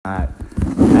Right.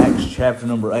 Acts chapter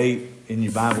number 8 in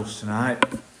your Bibles tonight.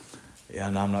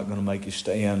 And I'm not going to make you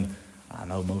stand. I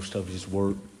know most of you's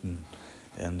work.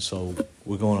 And so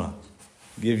we're going to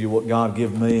give you what God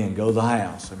give me and go to the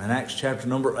house. Amen. Acts chapter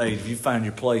number 8. If you find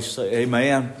your place, say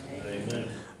amen. Amen.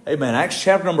 Amen. Acts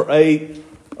chapter number 8,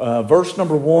 verse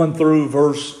number 1 through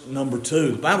verse number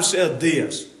 2. The Bible said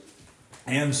this: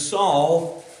 And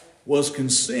Saul was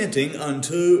consenting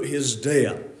unto his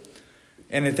death.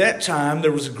 And at that time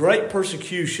there was a great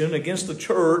persecution against the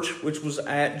church which was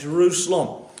at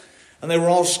Jerusalem. And they were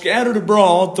all scattered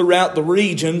abroad throughout the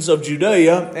regions of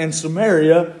Judea and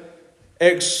Samaria,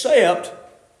 except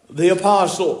the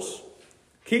apostles.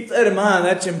 Keep that in mind,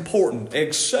 that's important.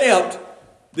 Except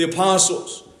the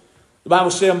apostles. The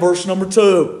Bible said in verse number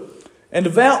 2, And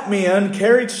devout men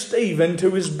carried Stephen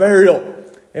to his burial,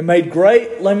 and made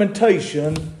great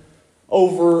lamentation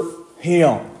over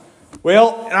him.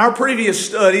 Well, in our previous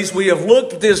studies, we have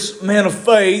looked at this man of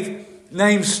faith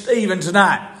named Stephen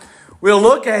tonight. We'll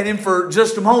look at him for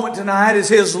just a moment tonight as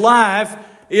his life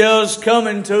is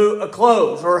coming to a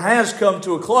close, or has come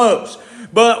to a close.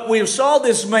 But we saw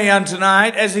this man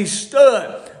tonight as he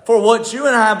stood for what you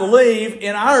and I believe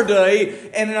in our day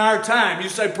and in our time. You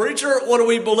say, preacher, what do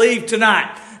we believe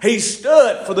tonight? He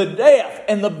stood for the death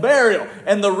and the burial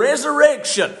and the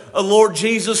resurrection of Lord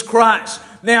Jesus Christ.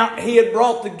 Now, he had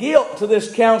brought the guilt to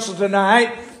this council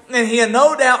tonight, and he had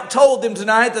no doubt told them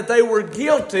tonight that they were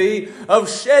guilty of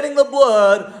shedding the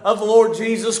blood of the Lord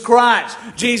Jesus Christ.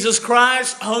 Jesus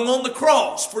Christ hung on the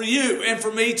cross for you and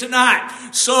for me tonight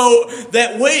so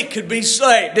that we could be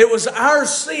saved. It was our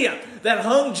sin that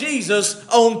hung Jesus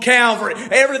on Calvary.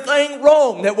 Everything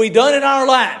wrong that we done in our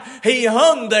life, He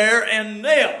hung there and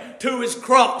nailed to His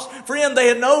cross. Friend, they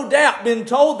had no doubt been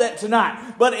told that tonight.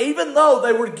 But even though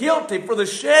they were guilty for the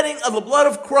shedding of the blood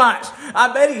of Christ,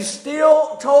 I bet He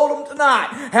still told them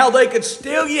tonight how they could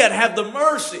still yet have the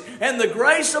mercy and the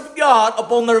grace of God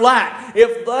upon their life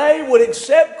if they would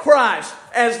accept Christ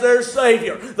as their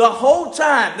Savior. The whole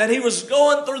time that He was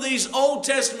going through these Old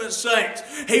Testament saints,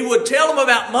 He would tell them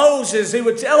about Moses, He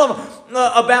would tell them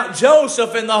about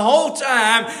Joseph, and the whole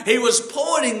time He was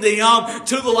pointing them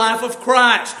to the life of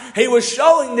Christ. He was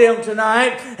showing them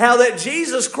tonight how that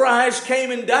Jesus Christ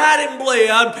came and died and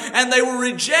bled, and they were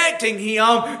rejecting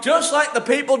Him just like the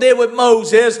people did with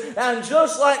Moses and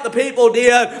just like the people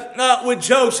did with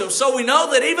Joseph. So we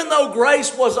know that even though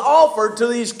grace was offered to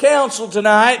these council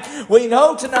tonight, we know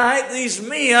tonight these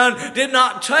men did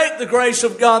not take the grace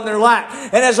of God in their life.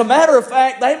 And as a matter of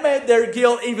fact, they made their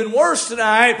guilt even worse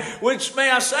tonight, which, may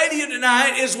I say to you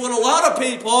tonight, is what a lot of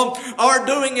people are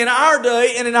doing in our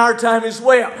day and in our time as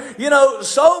well. You know,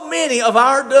 so many of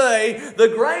our day, the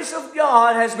grace of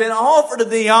God has been offered to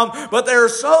them, but there are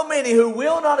so many who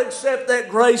will not accept that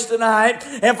grace tonight,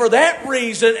 and for that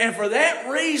reason, and for that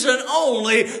reason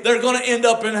only, they're going to end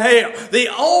up in hell. The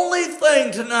only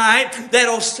thing tonight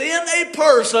that'll send a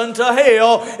person to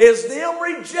hell is them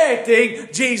rejecting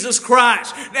Jesus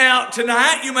Christ. Now,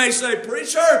 tonight you may say,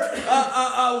 preacher,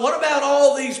 what about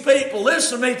all these people?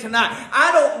 Listen to me tonight.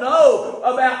 I don't know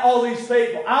about all these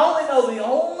people. I only know the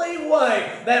only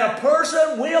way that a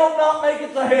person will not make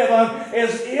it to heaven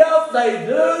is if they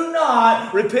do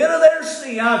not repent of their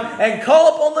sin and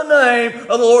call upon the name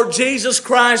of the Lord Jesus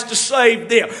Christ to save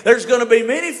them. There's going to be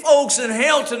many folks in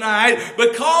hell tonight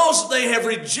because they have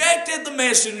rejected the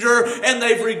messenger and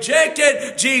they've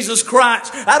rejected Jesus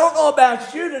Christ. I don't know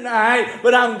about you tonight,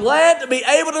 but I'm glad to be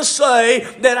able to say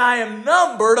that I am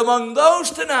numbered among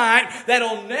those tonight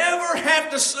that'll never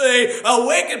have to see a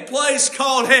wicked place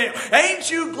called hell. Ain't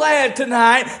you glad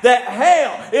tonight that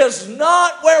hell is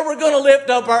not where we're going to lift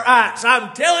up our eyes?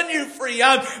 I'm telling you,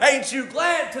 friend, ain't you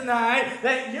glad tonight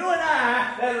that you and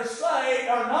I that are saved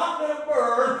are not going to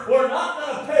burn, we're not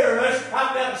going to perish.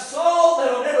 I've got a soul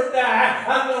that'll never die.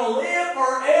 I'm going to live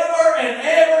forever and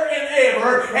ever and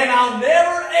ever, and I'll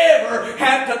never ever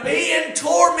have to be in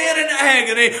torment and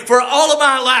agony for all of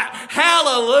my life.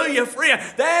 Hallelujah, friend.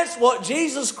 That's what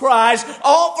Jesus Christ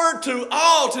offered to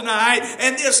all tonight,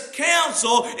 and this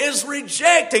council is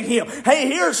rejecting Him. Hey,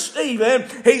 here's Stephen.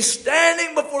 He's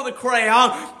standing before the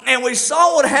crowd, and we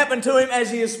saw what happened to him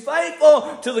as he is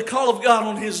faithful to the call of God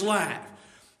on his life.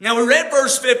 Now, we read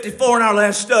verse 54 in our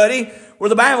last study, where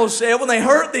the Bible said, when they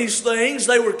heard these things,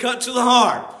 they were cut to the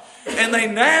heart, and they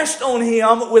gnashed on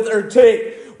him with their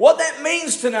teeth. What that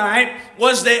means tonight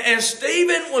was that as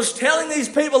Stephen was telling these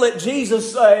people that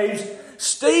Jesus saves,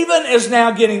 Stephen is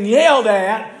now getting yelled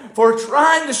at for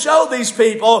trying to show these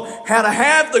people how to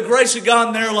have the grace of God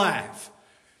in their life.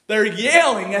 They're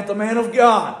yelling at the man of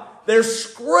God. They're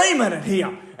screaming at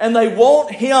him, and they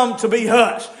want him to be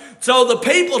hushed. So the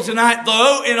people tonight,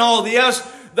 though, in all this,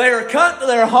 they are cut to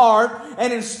their heart,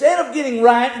 and instead of getting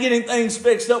right and getting things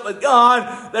fixed up with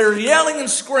God, they're yelling and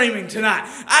screaming tonight.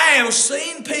 I have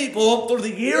seen people through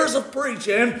the years of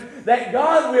preaching that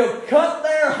God will cut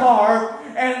their heart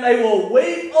and they will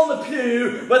weep on the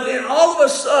pew, but then all of a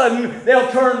sudden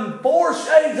they'll turn 4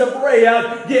 shades of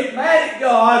red, get mad at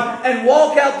God, and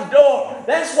walk out the door.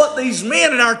 That's what these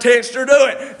men in our text are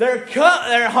doing.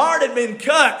 Their heart had been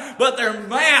cut, but they're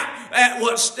mad at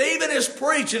what Stephen is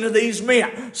preaching to these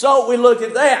men. So we look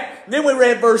at that. Then we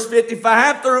read verse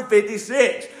 55 through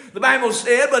 56. The Bible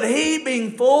said, but he,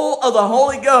 being full of the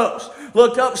Holy Ghost,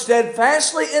 looked up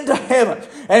steadfastly into heaven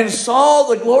and saw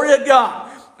the glory of God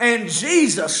and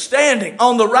Jesus standing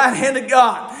on the right hand of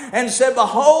God, and said,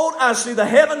 behold, I see the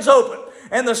heavens open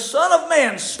and the Son of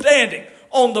Man standing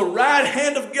on the right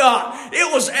hand of God.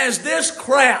 It was as this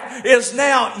crowd is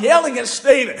now yelling at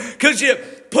Stephen. Could you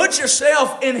put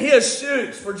yourself in his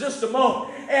shoes for just a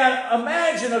moment and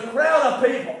imagine a crowd of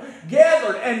people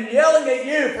gathered and yelling at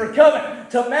you for coming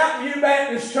to Mountain View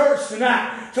Baptist Church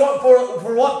tonight.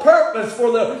 For what purpose?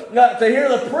 To hear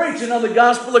the preaching of the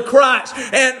gospel of Christ.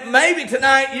 And maybe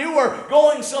tonight you were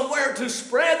going somewhere to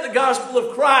spread the gospel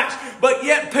of Christ, but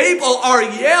yet people are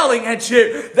yelling at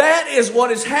you. That is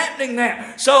what is happening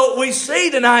now. So we see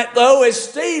tonight, though, as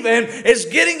Stephen is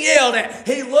getting yelled at,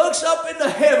 he looks up into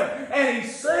heaven and he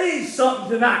sees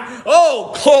something tonight.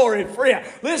 Oh, glory, friend.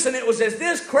 Listen, it was as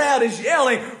this crowd is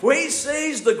yelling, he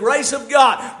sees the grace of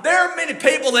God. There are many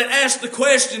people that ask the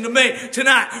question to me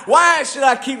tonight, why should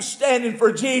I keep standing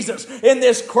for Jesus in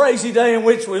this crazy day in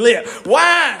which we live?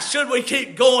 Why should we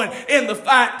keep going in the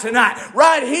fight tonight?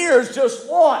 Right here is just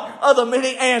one of the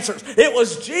many answers. It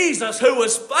was Jesus who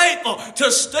was faithful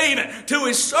to Stephen, to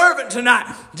his servant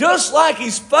tonight, just like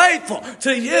he's faithful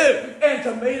to you and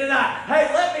to me tonight.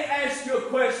 Hey, let me ask you a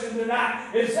question tonight.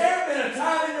 Has there been a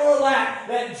time in your life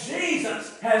that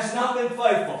Jesus has not been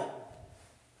faithful?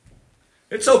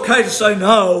 It's okay to say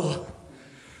no.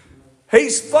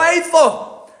 He's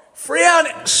faithful. Friend,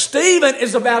 Stephen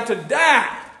is about to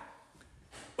die,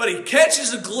 but he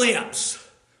catches a glimpse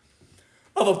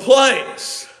of a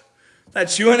place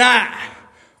that you and I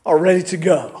are ready to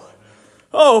go.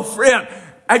 Oh, friend,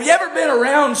 have you ever been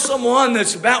around someone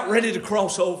that's about ready to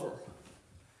cross over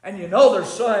and you know they're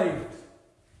saved?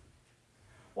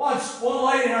 Once, one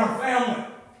lady in our family,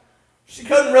 she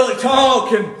couldn't really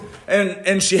talk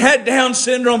and she had Down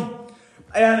syndrome.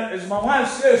 And it was my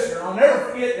wife's sister. I'll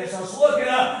never forget this. I was looking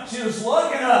up. She was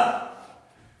looking up.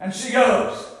 And she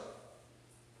goes,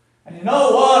 and you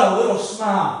know what? A little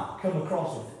smile come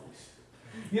across her face.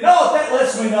 You know what that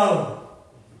lets me know?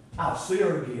 I'll see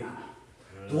her again.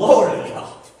 Glory to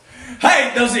God.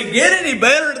 Hey, does it get any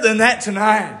better than that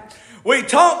tonight? We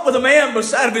talked with a man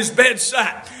beside his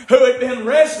bedside who had been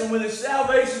wrestling with his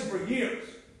salvation for years.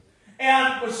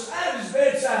 And beside his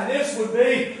bedside,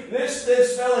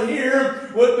 this fella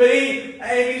here would be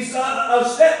Amy's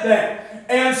stepdad.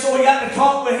 And so we got to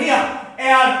talk with him.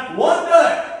 And one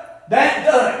day, that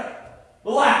day, the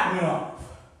light went off.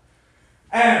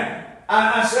 And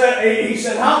he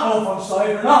said, I don't know if I'm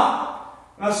saved or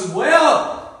not. And I said,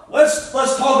 well, let's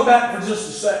talk about it for just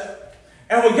a second.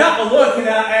 And we got to looking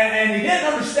at it, and he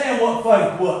didn't understand what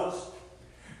faith was.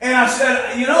 And I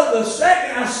said, you know, the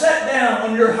second I sat down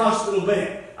on your hospital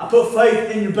bed, I put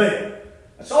faith in your bed.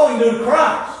 That's all you can do to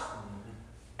Christ.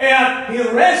 And he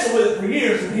wrestled with it for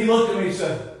years, and he looked at me and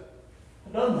said,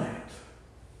 I've done that.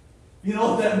 You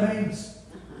know what that means?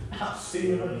 I'll see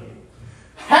you again.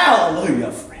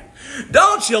 Hallelujah, friend.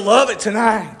 Don't you love it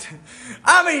tonight?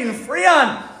 I mean,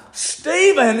 friend,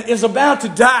 Stephen is about to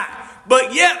die,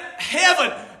 but yet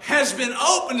heaven has been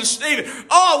open to Stephen.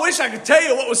 Oh, I wish I could tell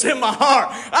you what was in my heart.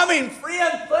 I mean,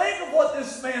 friend, think of what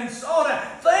this man saw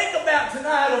tonight. Think about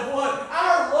tonight of what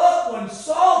our loved ones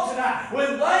saw tonight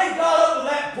when they got up to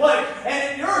that place.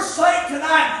 And in your sake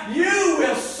tonight, you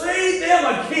will see them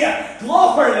again.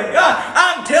 Glory to God.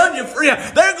 I'm telling you, friend,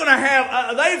 they're going to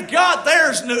have, they've got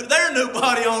their new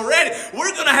body already.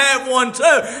 We're going to have one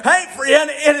too. Hey,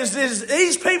 friend,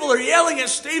 these people are yelling at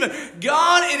Stephen.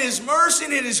 God, in his mercy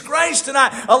and in his grace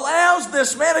tonight, allows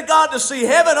this man of God to see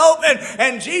heaven open,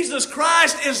 and Jesus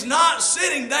Christ is not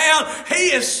sitting down. He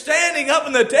is standing up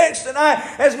in the text tonight.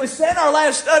 As we said in our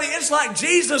last study, it's like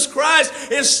Jesus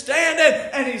Christ is standing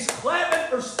and he's clapping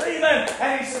for Stephen,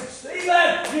 and he said,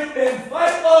 Stephen, you've been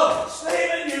faithful.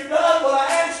 Stephen, you've done what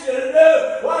I asked you to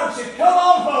do. Why don't you come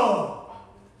on home?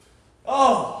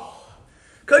 Oh,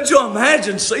 could you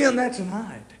imagine seeing that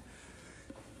tonight?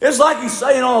 It's like he's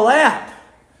saying all that.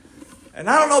 And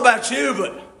I don't know about you,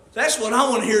 but that's what I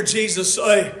want to hear Jesus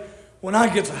say when I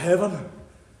get to heaven.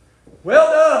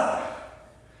 Well done.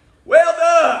 Well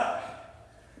done.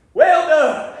 Well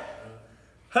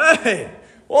done. Hey,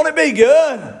 won't it be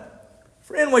good?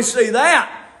 Friend, we see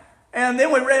that. And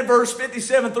then we read verse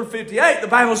 57 through 58. The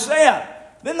Bible said,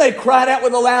 then they cried out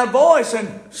with a loud voice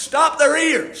and stopped their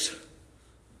ears.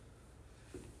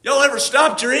 Y'all ever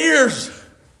stopped your ears?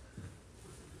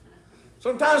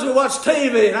 Sometimes we watch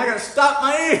TV and I got to stop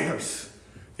my ears.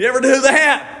 You ever do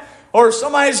that? Or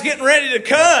somebody's getting ready to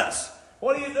cuss.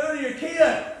 What do you do to your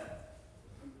kid?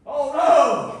 Oh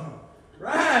no.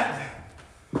 Right.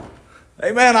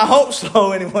 Amen. I hope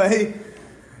so anyway.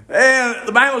 And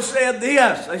the Bible said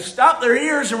this. They stopped their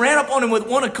ears and ran up on him with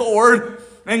one accord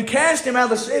and cast him out of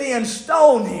the city and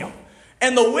stoned him.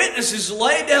 And the witnesses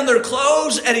laid down their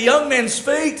clothes at a young man's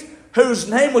feet whose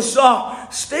name was Saul.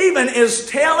 Stephen is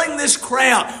telling this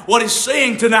crowd what he's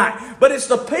seeing tonight. But it's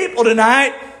the people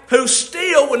tonight who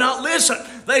still would not listen.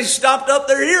 They stopped up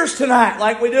their ears tonight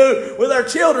like we do with our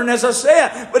children, as I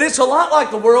said. But it's a lot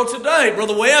like the world today.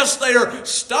 Brother West, they are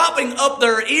stopping up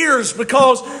their ears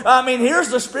because, here's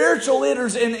the spiritual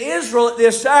leaders in Israel at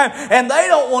this time, and they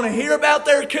don't want to hear about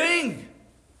their king.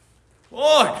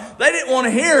 Boy, they didn't want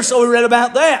to hear, so we read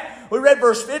about that. We read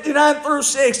verse 59 through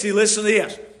 60. Listen to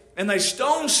this. And they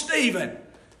stoned Stephen,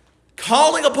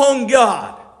 calling upon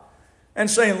God and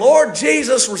saying, Lord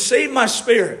Jesus, receive my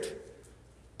spirit.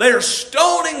 They are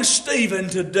stoning Stephen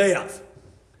to death.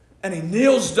 And he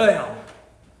kneels down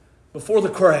before the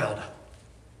crowd.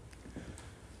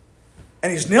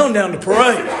 And he's kneeling down to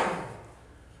pray.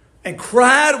 And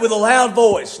cried with a loud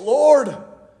voice, Lord,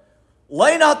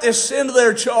 lay not this sin to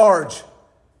their charge.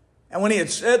 And when he had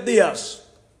said this,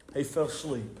 he fell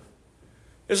asleep.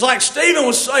 It's like Stephen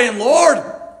was saying, Lord,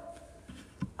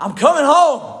 I'm coming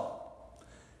home.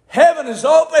 Heaven is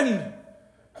open.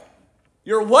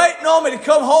 You're waiting on me to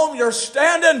come home. You're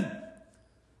standing.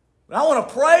 But I want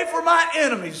to pray for my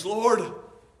enemies, Lord,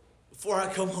 before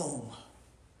I come home.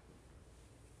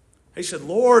 He said,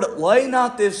 Lord, lay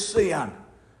not this sin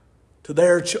to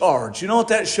their charge. You know what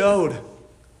that showed?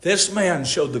 This man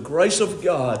showed the grace of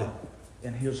God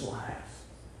in his life.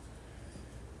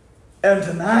 And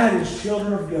tonight, as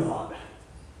children of God,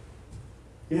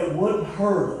 it wouldn't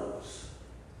hurt us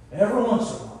every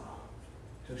once in a while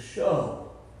to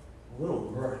show a little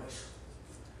grace.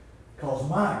 Because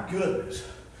my goodness,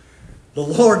 the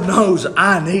Lord knows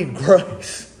I need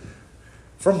grace.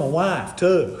 From my wife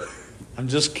too. I'm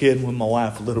just kidding with my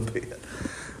wife a little bit.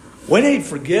 We need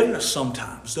forgiveness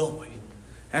sometimes, don't we?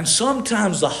 And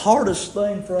sometimes the hardest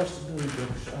thing for us to do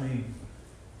is shame.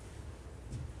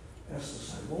 That's to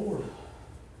say, Lord,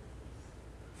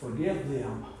 forgive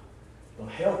them, but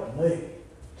help me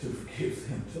to forgive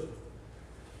them too.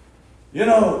 You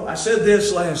know, I said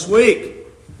this last week.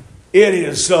 It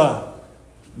is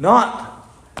not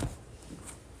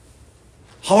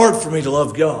hard for me to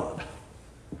love God,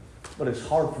 but it's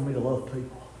hard for me to love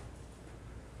people.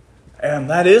 And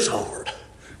that is hard,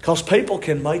 because people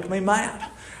can make me mad.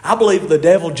 I believe the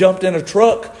devil jumped in a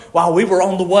truck while we were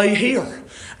on the way here.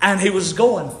 And he was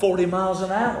going 40 miles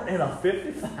an hour in a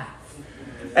 55.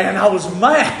 And I was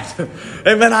mad.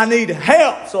 Amen. I need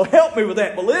help. So help me with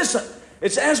that. But listen,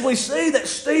 it's as we see that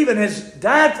Stephen has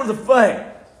died for the faith.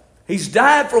 He's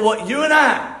died for what you and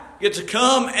I get to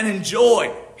come and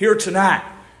enjoy here tonight.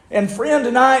 And friend,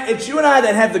 tonight, it's you and I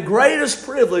that have the greatest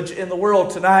privilege in the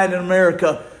world tonight in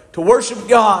America to worship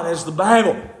God as the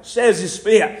Bible says is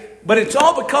fit. But it's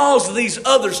all because of these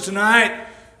others tonight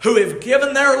who have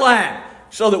given their life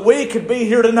so that we could be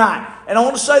here tonight. And I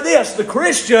want to say this, the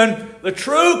Christian, the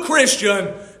true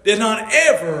Christian, did not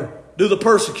ever do the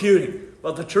persecuting,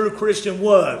 but the true Christian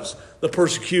was the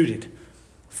persecuted.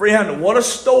 Friend, what a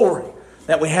story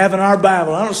that we have in our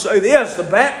Bible. I want to say this, the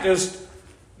Baptists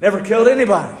never killed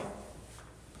anybody.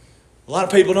 A lot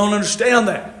of people don't understand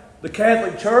that. The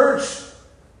Catholic Church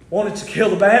wanted to kill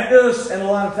the Baptists, and a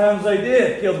lot of times they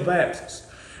did kill the Baptists.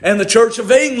 And the Church of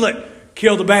England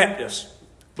killed the Baptists.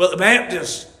 But the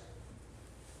Baptists,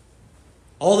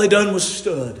 all they done was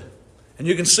stood. And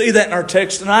you can see that in our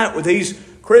text tonight with these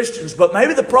Christians. But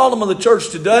maybe the problem of the church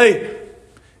today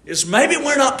is maybe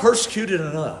we're not persecuted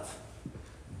enough.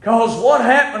 Because what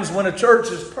happens when a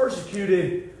church is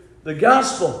persecuted, the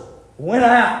gospel went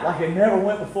out like it never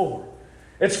went before.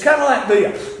 It's kind of like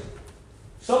this.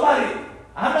 Somebody,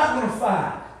 I'm not going to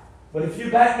fight, but if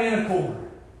you back me in a corner,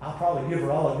 I'll probably give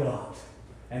her all I got.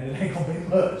 And it ain't going to be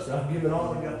much, but I'll give it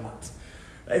all I got.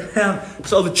 Amen.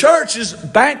 So the church is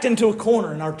backed into a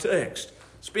corner in our text.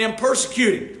 It's being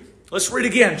persecuted. Let's read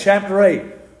again, chapter 8,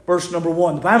 verse number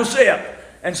 1. The Bible said,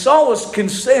 and Saul was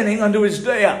consenting unto his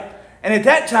death. And at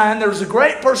that time there was a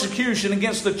great persecution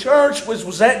against the church which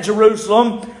was at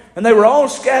Jerusalem. And they were all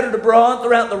scattered abroad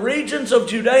throughout the regions of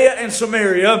Judea and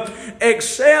Samaria,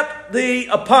 except the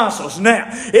apostles. Now,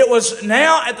 it was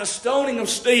now at the stoning of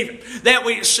Stephen that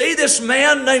we see this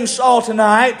man named Saul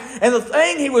tonight. And the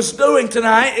thing he was doing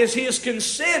tonight is he is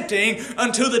consenting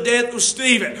unto the death of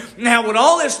Stephen. Now, what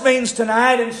all this means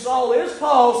tonight, and Saul is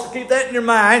Paul, so keep that in your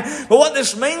mind. But what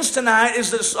this means tonight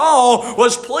is that Saul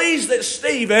was pleased that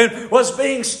Stephen was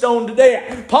being stoned to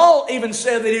death. Paul even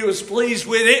said that he was pleased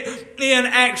with it in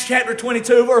Acts chapter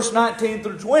 22, verse 19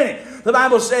 through 20. The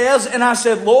Bible says, "And I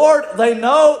said, Lord, they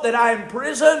know that I am in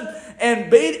prison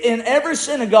and beat in every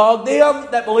synagogue them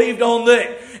that believed on thee.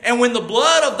 And when the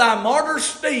blood of thy martyr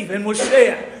Stephen was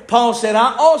shed," Paul said,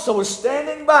 "I also was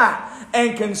standing by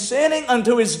and consenting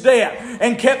unto his death,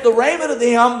 and kept the raiment of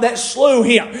them that slew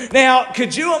him." Now,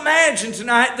 could you imagine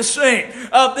tonight the scene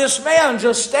of this man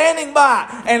just standing by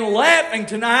and laughing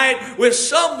tonight with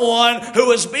someone who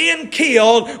was being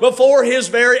killed before his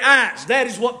very eyes? That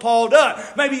is what Paul does.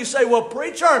 Maybe you say, "Well,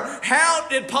 preacher, how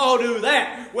did Paul do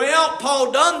that?" Well,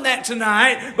 Paul done that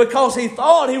tonight because he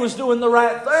thought he was doing the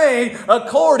right thing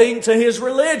according to his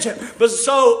religion. But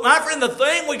so, my friend, the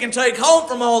thing we can take home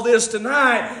from all this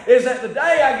tonight is that the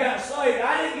day I got saved,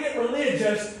 I didn't get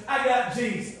religious, I got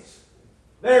Jesus.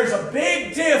 There's a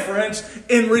big difference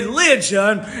in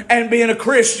religion and being a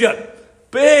Christian.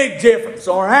 Big difference,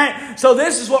 all right? So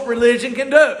this is what religion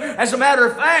can do. As a matter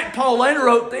of fact, Paul later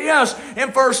wrote this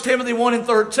in 1 Timothy 1 and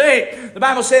 13. The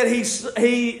Bible said he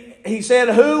said,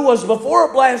 "Who was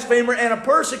before a blasphemer and a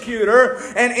persecutor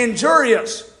and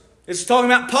injurious." It's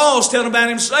talking about Paul's telling about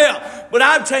himself. "But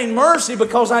I obtained mercy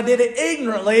because I did it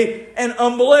ignorantly and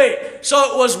unbelief."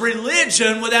 So it was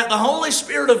religion without the Holy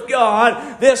Spirit of God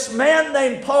this man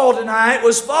named Paul tonight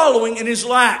was following in his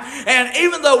life. And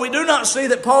even though we do not see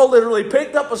that Paul literally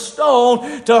picked up a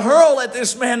stone to hurl at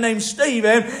this man named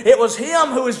Stephen, it was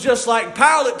him who was just like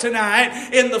Pilate tonight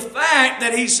in the fact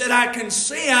that he said, "I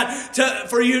consent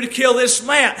for you to kill this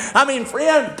man." I mean,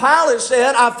 friend, Pilate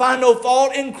said, "I find no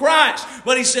fault in Christ."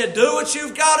 But he said, "Do what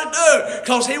you've got to do,"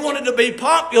 because he wanted to be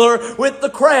popular with the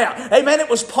crowd. Amen. It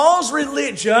was Paul's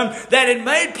religion that had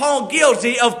made Paul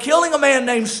guilty of killing a man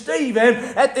named Stephen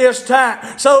at this time.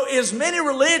 So as many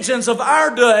religions of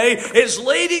our day is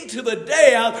leading to the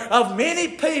death of many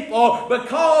people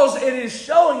because it is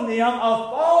showing them a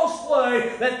false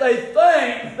way that they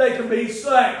think they can be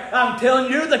saved. I'm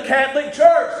telling you, the Catholic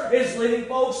Church is leading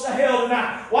folks to hell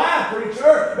tonight. Why,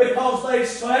 preacher? Because they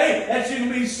say that you can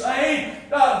be saved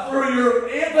through your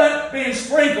infant being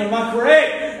sprinkled. Am I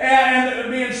correct? And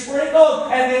being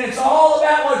sprinkled, and then it's all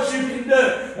about what you can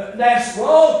do. That's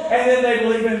wrong. And then they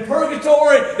believe in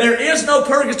purgatory. There is no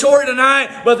purgatory tonight,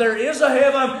 but there is a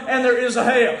heaven and there is a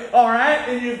hell. All right?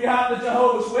 And you've got the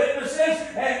Jehovah's Witnesses,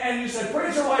 and you say,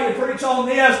 "Preacher, why you preach on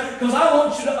this?" Because I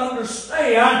want you to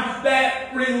understand that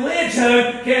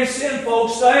religion can send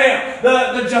folks to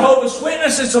hell. The Jehovah's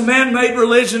Witnesses is a man-made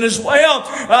religion as well,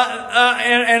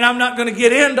 and I'm not going to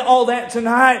get into all that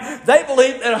tonight. They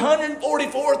believe that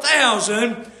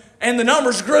 144,000, and the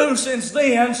numbers grew since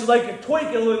then, so they could tweak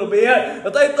it a little bit,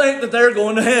 but they think that they're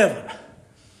going to heaven.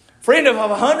 Friend, if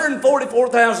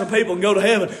 144,000 people can go to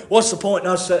heaven, what's the point in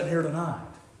us sitting here tonight?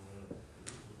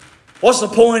 What's the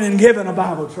point in giving a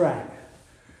Bible tract?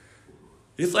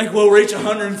 You think we'll reach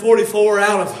 144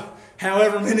 out of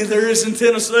however many there is in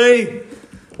Tennessee?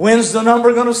 When's the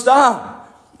number going to stop?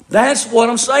 That's what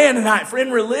I'm saying tonight.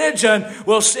 Friend, religion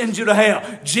will send you to hell.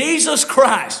 Jesus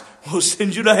Christ will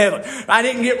send you to heaven. I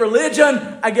didn't get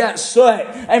religion, I got saved.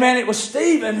 Amen. It was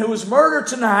Stephen who was murdered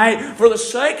tonight for the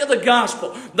sake of the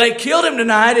gospel. They killed him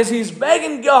tonight as he's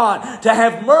begging God to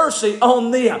have mercy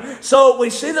on them. So we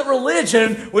see that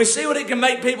religion, we see what it can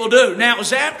make people do. Now it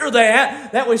was after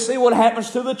that we see what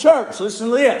happens to the church. Listen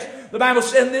to this. The Bible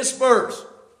said in this verse,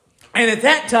 "And at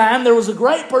that time there was a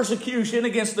great persecution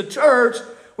against the church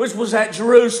which was at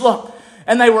Jerusalem.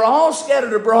 And they were all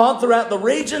scattered abroad throughout the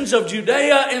regions of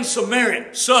Judea and Samaria."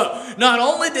 So, not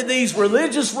only did these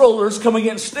religious rulers come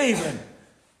against Stephen,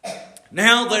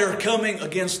 now they are coming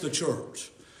against the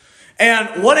church.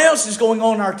 And what else is going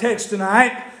on in our text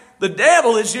tonight? The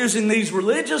devil is using these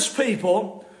religious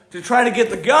people to try to get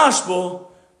the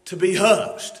gospel to be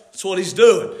hushed. That's what he's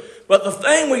doing. But the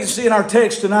thing we can see in our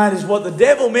text tonight is what the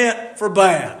devil meant for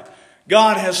bad,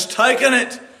 God has taken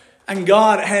it and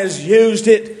God has used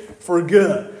it for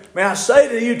good. May I say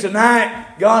to you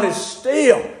tonight, God is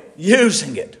still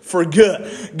using it for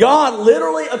good. God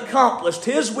literally accomplished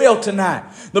His will tonight.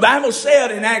 The Bible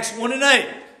said in Acts 1 and 8,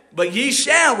 "But ye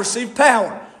shall receive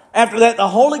power. After that the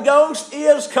Holy Ghost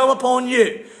is come upon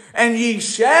you. And ye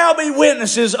shall be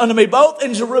witnesses unto me both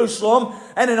in Jerusalem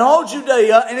and in all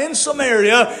Judea, and in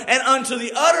Samaria, and unto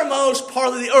the uttermost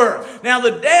part of the earth. Now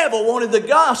the devil wanted the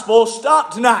gospel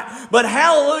stopped tonight. But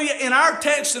hallelujah, in our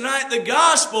text tonight, the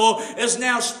gospel is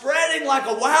now spreading like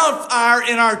a wildfire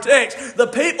in our text. The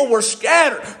people were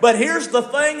scattered. But here's the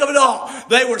thing of it all.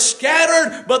 They were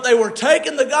scattered, but they were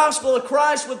taking the gospel of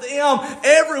Christ with them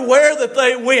everywhere that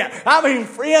they went. I mean,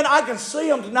 friend, I can see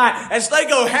them tonight as they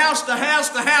go house to house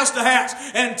to house to house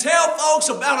and tell folks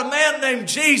about a man named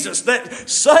Jesus that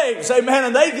saves, amen,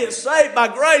 and they get saved by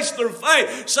grace through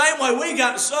faith, same way we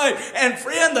got saved. And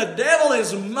friend, the devil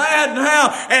is mad now,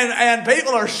 and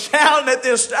people are shouting at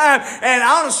this time. And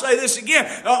I want to say this again.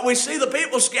 We see the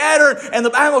people scattered, and the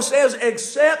Bible says,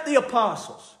 except the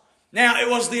apostles. Now, it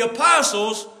was the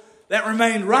apostles that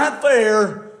remained right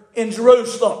there in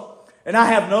Jerusalem. And I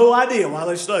have no idea why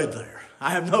they stayed there.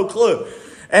 I have no clue.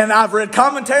 And I've read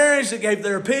commentaries that gave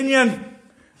their opinion.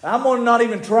 I'm going to not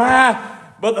even try.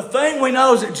 But the thing we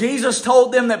know is that Jesus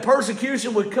told them that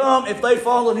persecution would come if they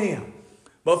followed Him.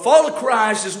 But follow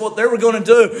Christ is what they were going to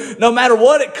do, no matter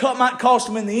what it might cost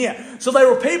them in the end. So there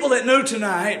were people that knew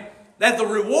tonight that the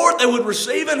reward they would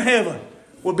receive in heaven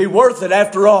would be worth it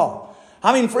after all.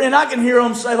 I mean, friend, I can hear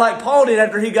them say like Paul did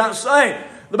after he got saved.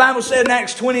 The Bible said in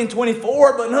Acts 20 and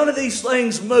 24, but none of these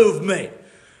things moved me.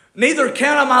 Neither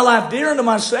count I my life dear unto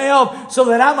myself, so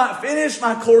that I might finish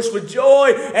my course with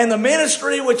joy, and the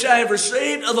ministry which I have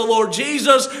received of the Lord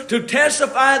Jesus, to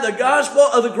testify the gospel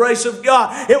of the grace of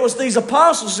God. It was these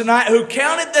apostles tonight who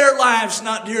counted their lives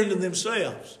not dear unto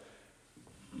themselves.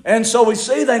 And so we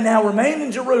see they now remain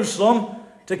in Jerusalem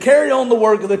to carry on the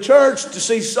work of the church, to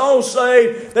see souls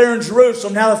saved there in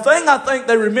Jerusalem. Now the thing I think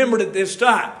they remembered at this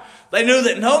time, they knew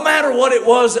that no matter what it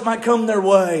was that might come their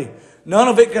way, none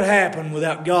of it could happen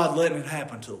without God letting it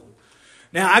happen to them.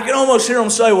 Now, I can almost hear them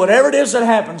say, whatever it is that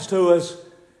happens to us,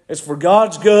 it's for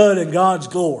God's good and God's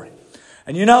glory.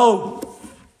 And you know,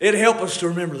 it helps us to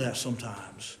remember that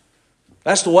sometimes.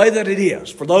 That's the way that it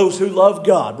is for those who love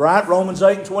God, right? Romans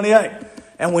 8 and 28.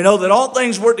 And we know that all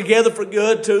things work together for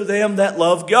good to them that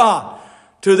love God,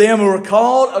 to them who are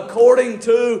called according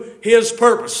to His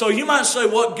purpose. So you might say,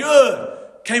 what good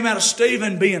came out of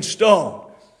Stephen being stoned?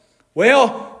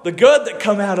 Well, the good that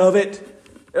come out of it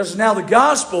is now the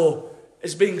gospel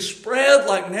is being spread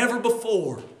like never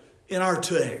before in our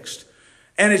text.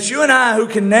 And it's you and I who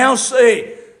can now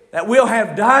see that we'll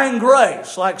have dying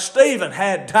grace like Stephen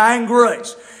had dying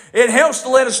grace. It helps to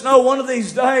let us know one of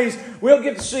these days we'll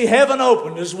get to see heaven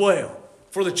opened as well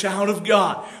for the child of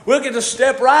God. We'll get to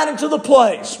step right into the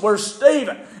place where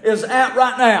Stephen is at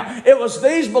right now. It was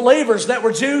these believers that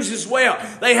were Jews as well.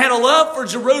 They had a love for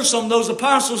Jerusalem, those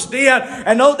apostles did,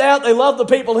 and no doubt they loved the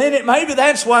people in it. Maybe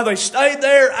that's why they stayed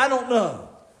there. I don't know.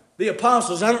 The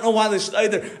apostles, I don't know why they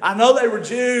stayed there. I know they were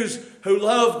Jews who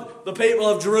loved the people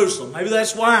of Jerusalem. Maybe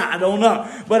that's why. I don't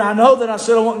know. But I know that I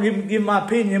said I won't give my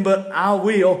opinion, but I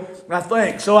will, I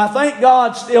think. So I think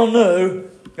God still knew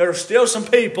there are still some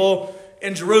people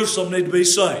in Jerusalem need to be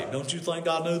saved. Don't you think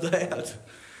God knew that?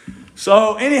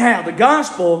 So anyhow, the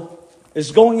gospel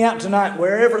is going out tonight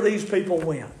wherever these people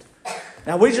went.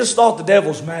 Now we just thought the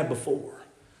devil's mad before.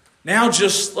 Now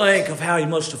just think of how he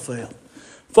must have felt.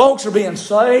 Folks are being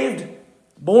saved,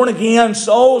 born again,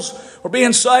 souls are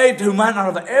being saved who might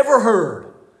not have ever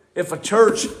heard if a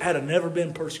church had never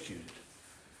been persecuted.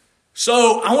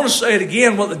 So I want to say it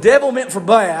again, what the devil meant for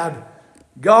bad,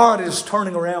 God is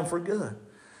turning around for good.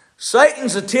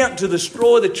 Satan's attempt to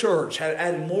destroy the church had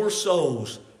added more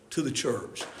souls to the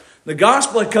church. The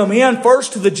gospel had come in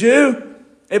first to the Jew.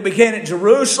 It began at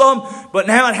Jerusalem, but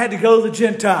now it had to go to the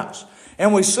Gentiles.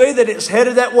 And we see that it's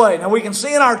headed that way. Now we can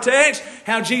see in our text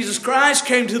how Jesus Christ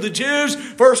came to the Jews.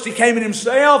 First He came in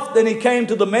Himself. Then He came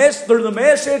to through the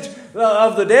message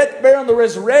of the death, burial, and the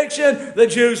resurrection. The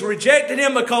Jews rejected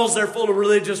Him because they're full of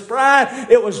religious pride.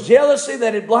 It was jealousy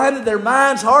that had blinded their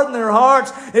minds, hardened their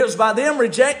hearts. It was by them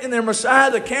rejecting their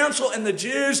Messiah. The council and the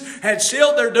Jews had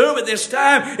sealed their doom at this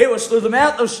time. It was through the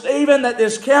mouth of Stephen that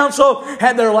this council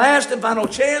had their last and final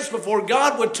chance before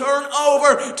God would turn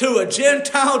over to a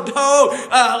Gentile dog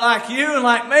like you and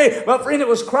like me. But friend, it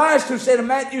was Christ who said in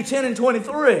Matthew 10 and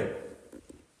 23,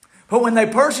 but when they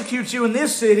persecute you in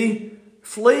this city,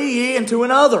 flee ye into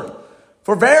another.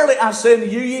 For verily I say unto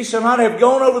you, ye shall not have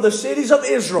gone over the cities of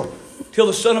Israel till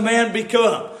the Son of Man be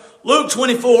come. Luke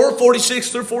 24,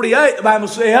 46 through 48, the Bible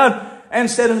said, and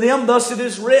said unto them, thus it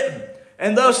is written,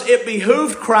 and thus it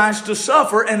behooved Christ to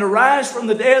suffer and to rise from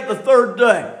the dead the third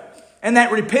day, and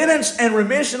that repentance and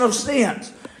remission of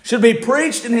sins should be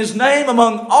preached in His name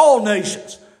among all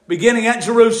nations, beginning at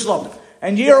Jerusalem.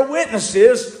 And ye are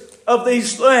witnesses of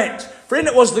these things. Friend,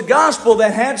 it was the gospel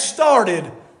that had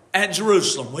started at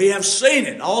Jerusalem. We have seen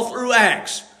it all through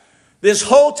Acts. This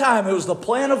whole time it was the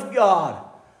plan of God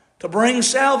to bring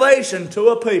salvation to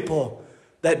a people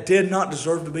that did not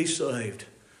deserve to be saved.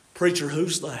 Preacher,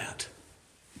 who's that?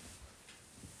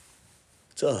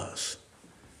 It's us.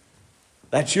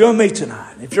 That's you and me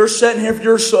tonight. If you're sitting here, if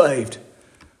you're saved,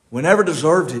 we never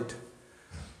deserved it.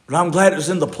 But I'm glad it was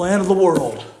in the plan of the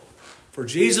world for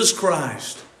Jesus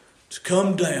Christ to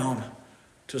come down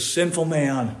to sinful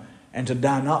man and to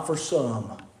die not for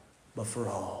some, but for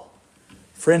all.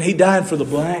 Friend, He died for the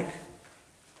black,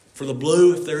 for the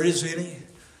blue, if there is any,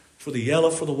 for the yellow,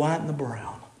 for the white, and the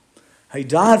brown. He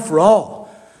died for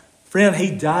all. Friend, He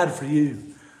died for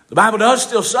you. The Bible does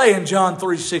still say in John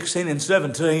 3:16 and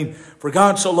 17, for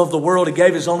God so loved the world, He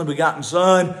gave His only begotten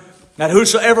Son, that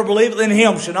whosoever believeth in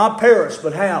Him shall not perish,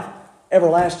 but have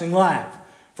everlasting life.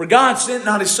 For God sent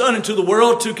not His Son into the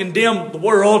world to condemn the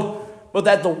world, but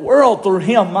that the world through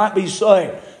Him might be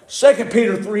saved. 2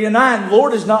 Peter 3:9, the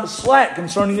Lord is not slack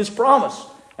concerning His promise,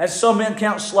 as some men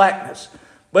count slackness,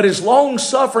 but is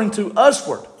long-suffering to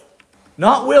usward,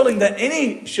 not willing that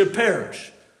any should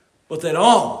perish, but that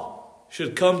all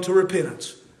should come to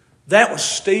repentance. That was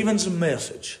Stephen's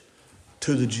message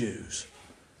to the Jews.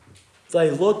 They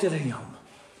looked at him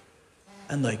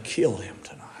and they killed him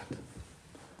tonight.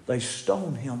 They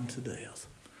stoned him to death.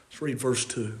 Let's read verse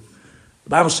 2. The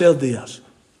Bible said this,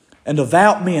 and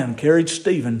devout men carried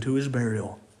Stephen to his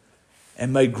burial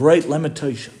and made great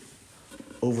lamentation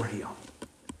over him.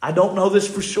 I don't know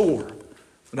this for sure,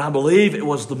 but I believe it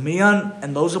was the men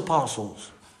and those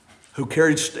apostles who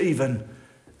carried Stephen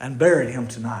and buried him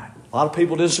tonight. A lot of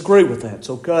people disagree with that. It's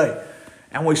okay.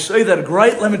 And we see that a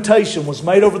great lamentation was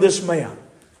made over this man.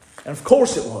 And of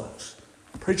course it was.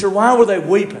 Preacher, why were they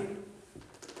weeping?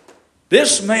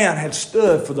 This man had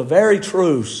stood for the very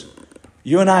truths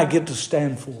you and I get to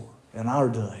stand for in our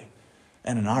day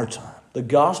and in our time. The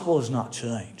gospel has not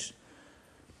changed.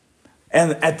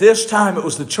 And at this time, it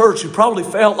was the church who probably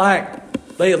felt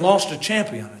like they had lost a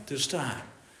champion at this time.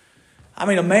 I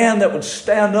mean, a man that would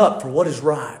stand up for what is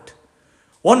right.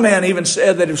 One man even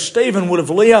said that if Stephen would have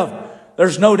lived,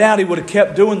 there's no doubt he would have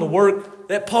kept doing the work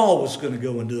that Paul was going to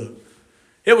go and do.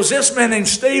 It was this man named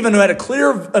Stephen who had a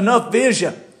clear enough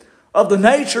vision of the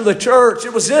nature of the church.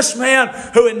 It was this man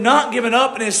who had not given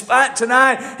up in his fight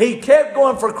tonight. He kept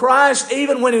going for Christ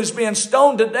even when he was being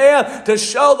stoned to death to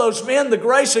show those men the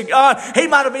grace of God. He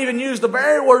might have even used the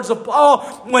very words of Paul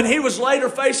when he was later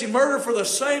facing murder for the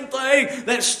same thing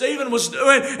that Stephen was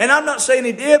doing. And I'm not saying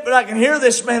he did, but I can hear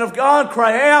this man of God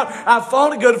cry out, I've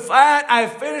fought a good fight. I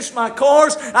have finished my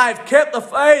course. I have kept the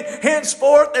faith.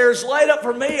 Henceforth there is laid up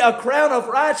for me a crown of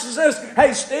righteousness.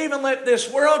 Hey, Stephen, let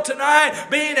this world tonight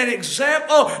be an example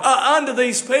unto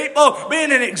these people,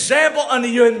 being an example unto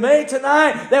you and me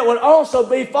tonight that would also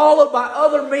be followed by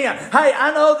other men. Hey,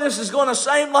 I know this is going to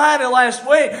seem light last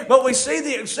week, but we see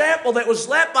the example that was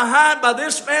left behind by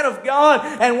this man of God,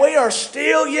 and we are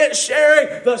still yet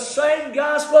sharing the same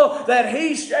gospel that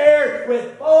he shared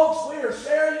with folks. We are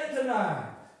sharing it tonight.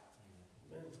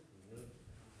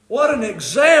 What an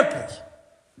example.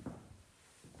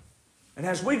 And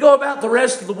as we go about the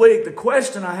rest of the week, the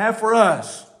question I have for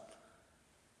us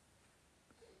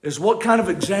is what kind of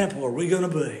example are we going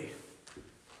to be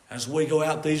as we go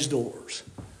out these doors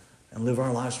and live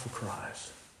our lives for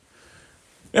Christ?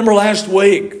 Remember last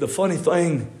week, the funny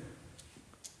thing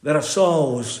that I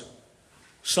saw was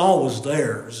Saul was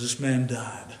there as this man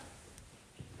died.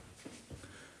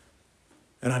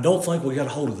 And I don't think we got a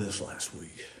hold of this last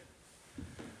week.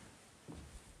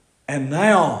 And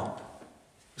now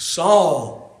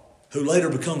Saul, who later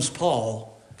becomes Paul,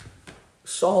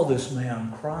 saw this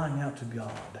man crying out to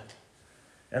God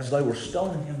as they were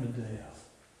stoning him to death.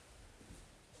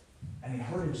 And he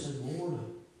heard him say, Lord,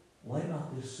 lay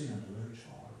not this sin to their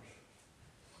charge.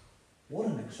 What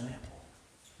an example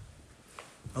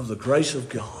of the grace of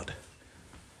God.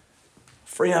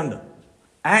 Friend,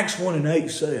 Acts 1:8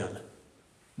 said,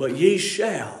 but ye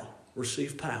shall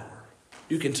receive power.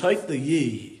 You can take the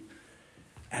ye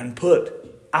and put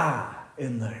I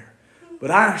in there.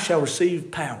 But I shall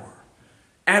receive power.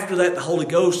 After that, the Holy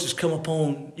Ghost has come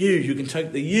upon you. You can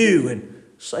take the you and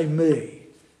say me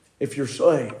if you're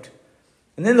saved.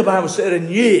 And then the Bible said, and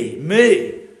ye,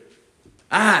 me,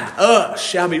 I, us,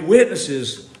 shall be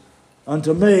witnesses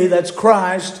unto me. That's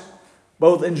Christ,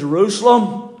 both in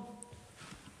Jerusalem.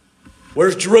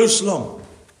 Where's Jerusalem?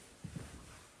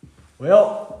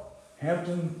 Well,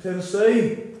 Hampton,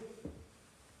 Tennessee.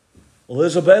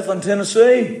 Elizabethton,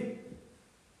 Tennessee.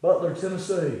 Butler,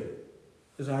 Tennessee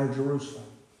is our Jerusalem.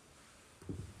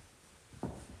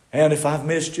 And if I've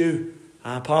missed you,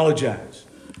 I apologize.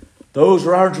 Those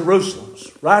are our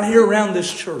Jerusalems. Right here around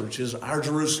this church is our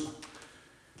Jerusalem.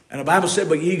 And the Bible said,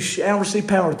 but ye shall receive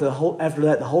power after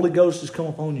that the Holy Ghost has come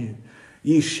upon you.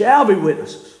 Ye shall be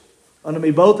witnesses unto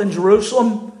me both in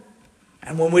Jerusalem,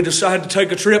 and when we decide to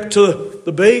take a trip to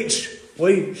the beach,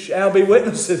 we shall be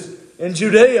witnesses in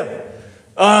Judea.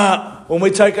 When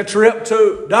we take a trip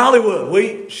to Dollywood,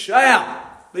 we shall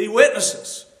be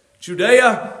witnesses.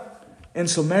 Judea and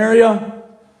Samaria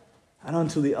and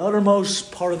unto the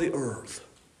uttermost part of the earth.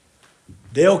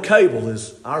 Dale Cable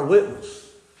is our witness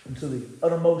into the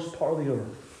uttermost part of the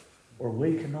earth where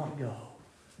we cannot go.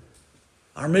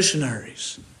 Our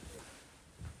missionaries,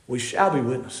 we shall be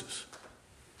witnesses.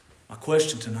 My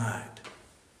question tonight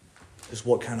is,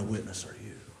 what kind of witness are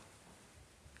you?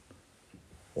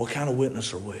 What kind of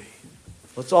witness are we?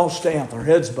 Let's all stand with our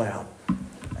heads bowed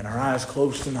and our eyes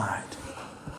closed tonight.